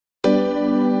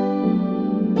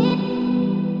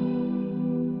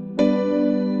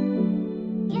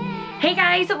Hey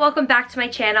guys, welcome back to my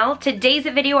channel. Today's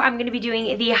video I'm going to be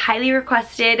doing the highly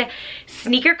requested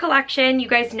sneaker collection. You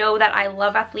guys know that I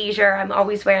love athleisure. I'm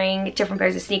always wearing different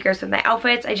pairs of sneakers with my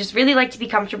outfits. I just really like to be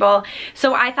comfortable.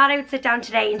 So I thought I would sit down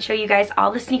today and show you guys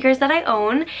all the sneakers that I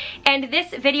own. And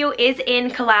this video is in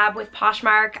collab with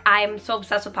Poshmark. I'm so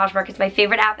obsessed with Poshmark. It's my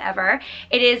favorite app ever.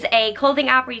 It is a clothing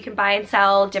app where you can buy and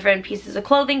sell different pieces of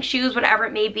clothing, shoes, whatever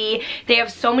it may be. They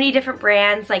have so many different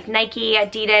brands like Nike,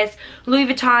 Adidas, Louis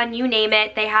Vuitton, you name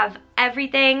it. They have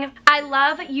everything. I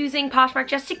love using Poshmark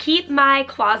just to keep my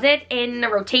closet in a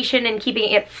rotation and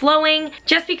keeping it flowing,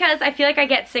 just because I feel like I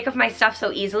get sick of my stuff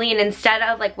so easily, and instead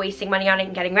of like wasting money on it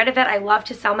and getting rid of it, I love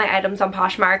to sell my items on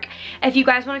Poshmark. If you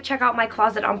guys want to check out my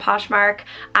closet on Poshmark,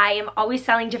 I am always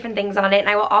selling different things on it, and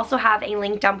I will also have a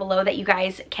link down below that you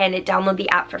guys can download the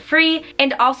app for free.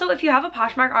 And also, if you have a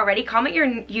Poshmark already, comment your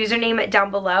username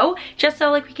down below just so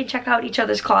like we can check out each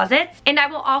other's closets. And I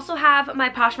will also have my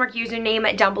Poshmark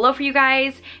username down below for you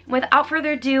guys. Without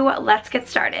further ado, let's get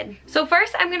started. So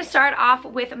first, I'm going to start off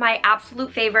with my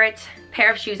absolute favorite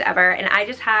pair of shoes ever, and I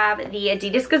just have the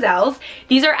Adidas Gazelles.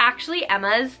 These are actually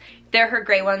Emma's. They're her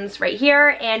gray ones right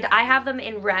here, and I have them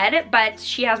in red, but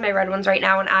she has my red ones right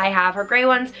now, and I have her gray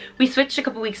ones. We switched a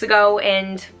couple weeks ago,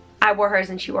 and I wore hers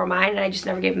and she wore mine, and I just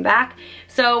never gave them back.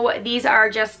 So these are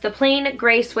just the plain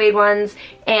gray suede ones,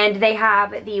 and they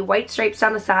have the white stripes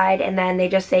down the side, and then they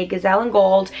just say Gazelle in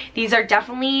gold. These are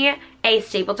definitely a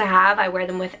staple to have. I wear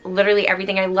them with literally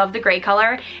everything. I love the gray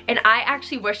color, and I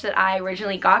actually wish that I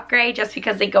originally got gray just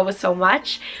because they go with so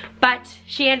much, but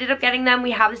she ended up getting them. We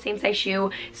have the same size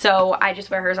shoe, so I just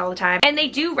wear hers all the time. And they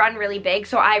do run really big,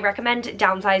 so I recommend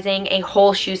downsizing a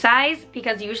whole shoe size,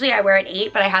 because usually I wear an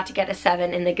 8, but I had to get a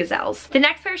 7 in the Gazelles. The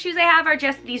next pair of shoes I have are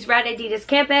just these red Adidas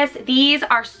Campus. These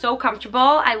are so comfortable.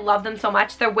 I love them so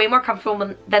much. They're way more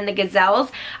comfortable than the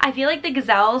Gazelles. I feel like the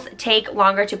Gazelles take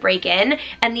longer to break in,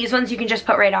 and these ones you can just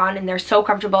put right on, and they're so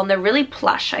comfortable, and they're really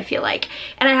plush, I feel like.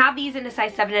 And I have these in a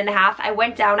size 7.5. I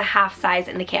went down a half size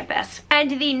in the Campus. And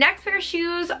the next pair of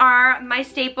shoes are my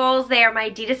staples. They are my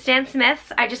Adidas Stan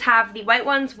Smiths. I just have the white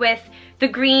ones with the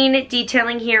green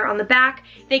detailing here on the back.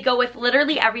 They go with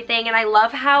literally everything, and I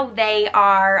love how they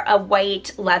are a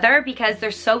white leather because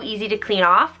they're so easy to clean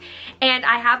off. And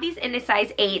I have these in a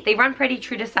size 8. They run pretty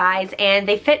true to size, and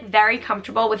they fit very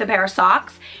comfortable with a pair of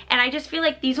socks. And I just feel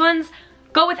like these ones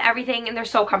go with everything, and they're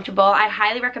so comfortable. I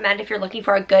highly recommend, if you're looking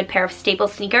for a good pair of staple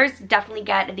sneakers, definitely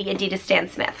get the Adidas Stan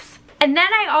Smiths. And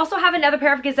then I also have another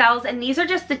pair of Gazelles, and these are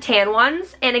just the tan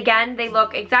ones. And again, they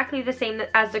look exactly the same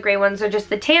as the gray ones. They're just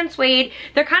the tan suede.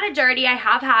 They're kind of dirty. I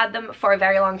have had them for a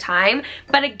very long time.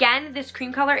 But again, this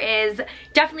cream color is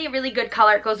definitely a really good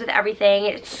color. It goes with everything.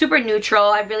 It's super neutral.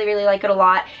 I really, really like it a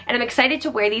lot. And I'm excited to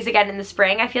wear these again in the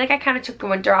spring. I feel like I kind of took the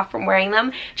winter off from wearing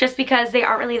them just because they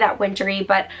aren't really that wintry.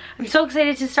 But I'm so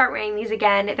excited to start wearing these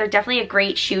again. They're definitely a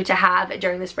great shoe to have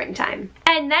during the springtime.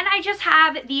 And then I just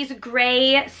have these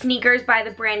gray sneakers by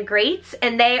the brand Greats,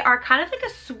 and they are kind of like a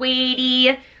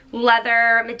suede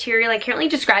leather material. I can't really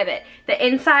describe it. The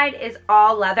inside is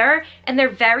all leather, and they're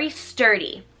very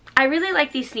sturdy. I really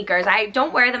like these sneakers. I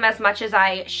don't wear them as much as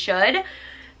I should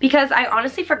because I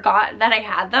honestly forgot that I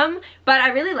had them, but I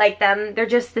really like them. They're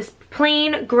just this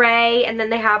plain gray, and then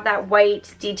they have that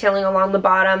white detailing along the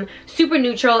bottom. Super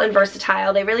neutral and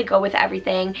versatile. They really go with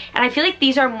everything, and I feel like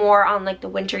these are more on like the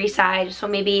wintry side, so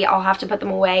maybe I'll have to put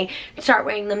them away and start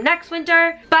wearing them next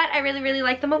winter, but I really, really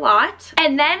like them a lot.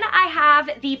 And then I have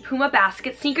the Puma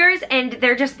basket sneakers, and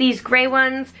they're just these gray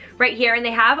ones right here, and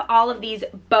they have all of these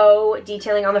bow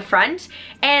detailing on the front,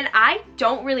 and I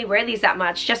don't really wear these that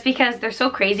much just because they're so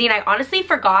crazy, and I honestly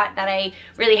forgot that I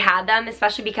really had them,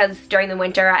 especially because during the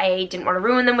winter I didn't want to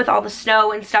ruin them with all the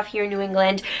snow and stuff here in New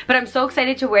England. But I'm so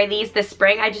excited to wear these this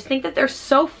spring. I just think that they're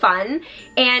so fun,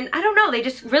 and I don't know, they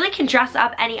just really can dress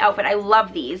up any outfit. I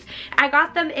love these. I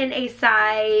got them in a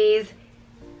size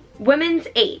women's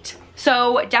 8.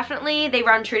 So definitely they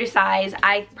run true to size,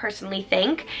 I personally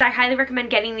think. I highly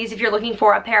recommend getting these if you're looking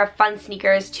for a pair of fun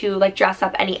sneakers to like dress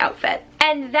up any outfit.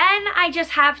 And then I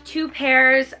just have 2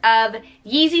 pairs of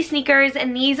Yeezy sneakers,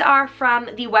 and these are from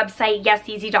the website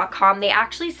yesyeezy.com. They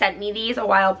actually sent me these a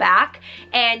while back,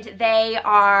 and they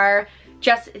are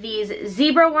just these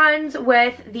zebra ones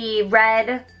with the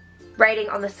red writing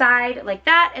on the side like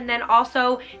that, and then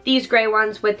also these gray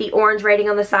ones with the orange writing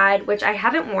on the side, which I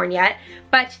haven't worn yet,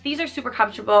 but these are super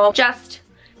comfortable. Just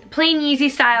plain Yeezy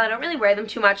style. I don't really wear them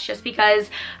too much just because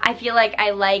I feel like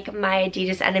I like my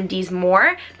Adidas NMDs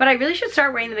more, but I really should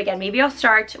start wearing them again. Maybe I'll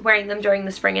start wearing them during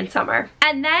the spring and summer.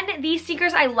 And then these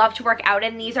sneakers I love to work out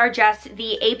in. These are just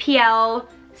the APL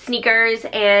sneakers,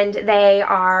 and they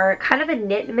are kind of a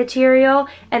knit material,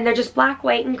 and they're just black,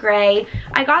 white, and gray.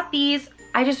 I got these,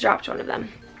 I just dropped one of them.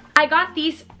 I got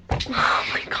these, oh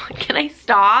my god, can I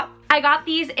stop? I got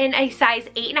these in a size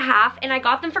 8.5, and I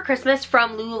got them for Christmas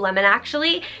from Lululemon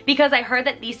actually, because I heard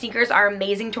that these sneakers are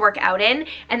amazing to work out in,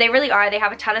 and they really are. They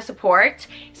have a ton of support.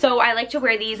 So I like to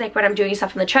wear these like when I'm doing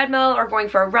stuff on the treadmill or going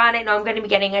for a run. I know I'm going to be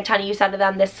getting a ton of use out of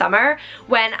them this summer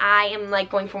when I am like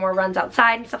going for more runs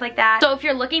outside and stuff like that. So if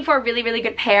you're looking for a really, really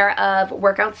good pair of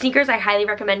workout sneakers, I highly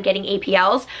recommend getting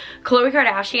APLs. Khloe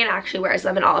Kardashian actually wears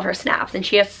them in all of her snaps, and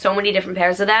she has so many different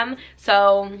pairs of them.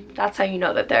 So that's how you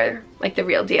know that they're like the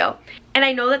real deal. And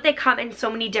I know that they come in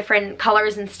so many different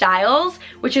colors and styles,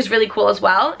 which is really cool as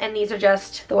well. And these are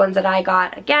just the ones that I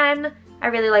got. Again, I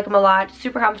really like them a lot.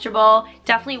 Super comfortable.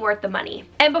 Definitely worth the money.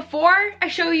 And before I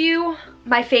show you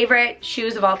my favorite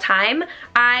shoes of all time,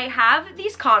 I have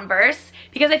these Converse,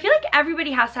 because I feel like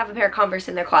everybody has to have a pair of Converse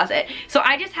in their closet. So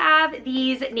I just have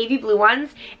these navy blue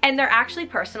ones, and they're actually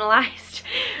personalized.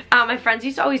 My friends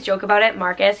used to always joke about it.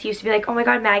 Marcus, he used to be like, oh my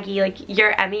god, Maggie, like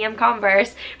you're MEM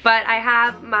Converse. But I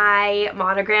have my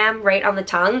monogram right on the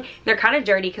tongue. They're kind of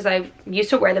dirty because I used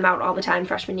to wear them out all the time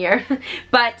freshman year.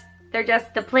 But they're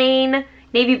just the plain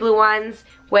navy blue ones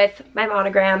with my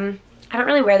monogram. I don't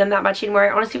really wear them that much anymore.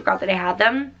 I honestly forgot that I had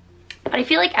them. But I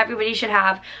feel like everybody should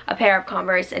have a pair of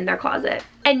Converse in their closet.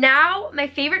 And now, my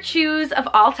favorite shoes of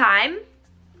all time,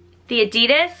 the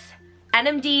Adidas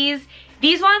NMDs.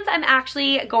 These ones I'm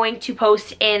actually going to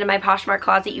post in my Poshmark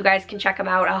closet. You guys can check them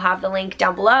out. I'll have the link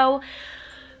down below.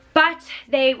 But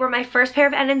they were my first pair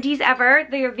of NMDs ever.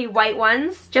 They are the white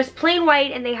ones, just plain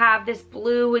white, and they have this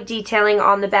blue detailing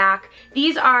on the back.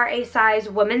 These are a size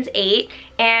women's 8,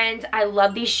 and I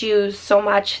love these shoes so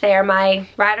much. They are my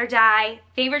ride or die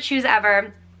favorite shoes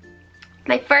ever.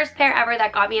 My first pair ever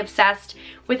that got me obsessed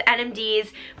with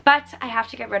NMDs, but I have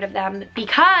to get rid of them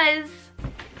because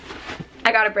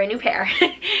I got a brand new pair.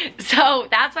 So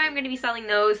that's why I'm going to be selling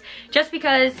those, just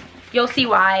because you'll see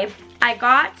why. I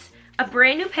got a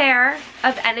brand new pair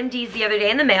of NMDs the other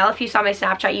day in the mail. If you saw my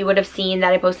Snapchat, you would have seen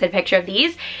that I posted a picture of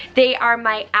these. They are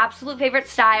my absolute favorite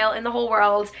style in the whole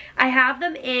world. I have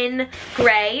them in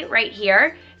gray right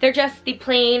here. They're just the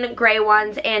plain gray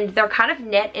ones, and they're kind of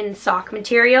knit in sock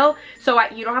material, so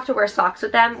you don't have to wear socks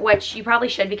with them, which you probably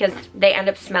should because they end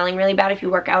up smelling really bad if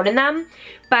you work out in them.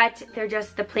 But they're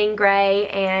just the plain gray,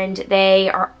 and they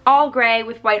are all gray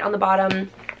with white on the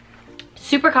bottom.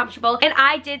 Super comfortable, and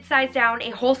I did size down a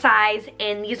whole size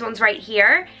in these ones right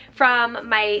here from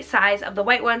my size of the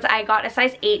white ones. I got a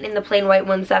size 8 in the plain white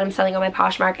ones that I'm selling on my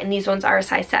Poshmark, and these ones are a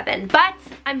size 7. But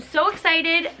I'm so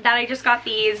excited that I just got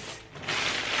these.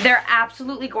 They're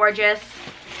absolutely gorgeous.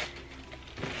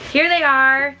 Here they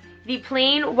are, the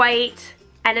plain white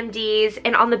NMDs,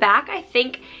 and on the back I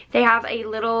think they have a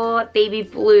little baby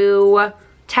blue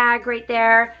tag right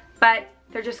there, but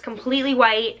they're just completely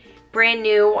white. Brand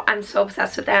new. I'm so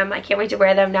obsessed with them. I can't wait to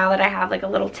wear them now that I have like a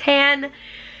little tan.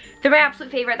 They're my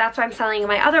absolute favorite. That's why I'm selling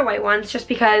my other white ones, just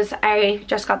because I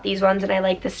just got these ones and I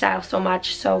like this style so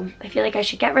much. So I feel like I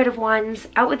should get rid of ones,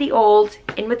 out with the old,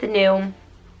 in with the new.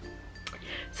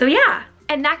 So yeah.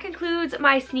 And that concludes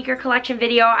my sneaker collection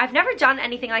video. I've never done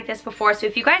anything like this before, so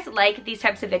if you guys like these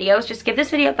types of videos, just give this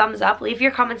video a thumbs up. Leave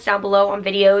your comments down below on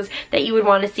videos that you would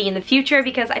want to see in the future,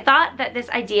 because I thought that this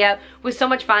idea was so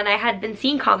much fun. I had been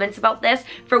seeing comments about this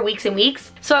for weeks and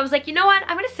weeks, so I was like, you know what,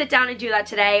 I'm gonna sit down and do that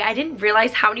today. I didn't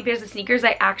realize how many pairs of sneakers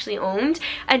I actually owned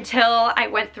until I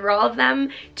went through all of them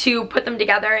to put them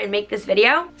together and make this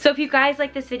video. So if you guys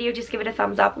like this video, just give it a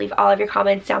thumbs up. Leave all of your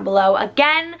comments down below.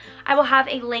 Again, I will have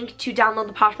a link to download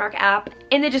the Poshmark app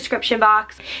in the description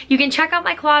box. You can check out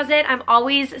my closet. I'm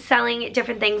always selling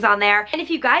different things on there. And if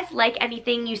you guys like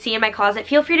anything you see in my closet,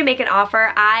 feel free to make an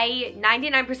offer. I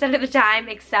 99% of the time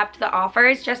accept the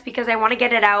offers, just because I want to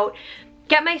get it out,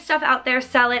 get my stuff out there,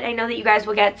 sell it. I know that you guys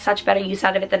will get such better use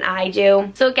out of it than I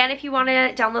do. So again, if you want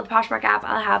to download the Poshmark app,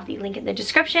 I'll have the link in the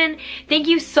description. Thank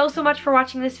you so much for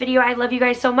watching this video. I love you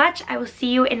guys so much. I will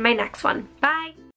see you in my next one. Bye!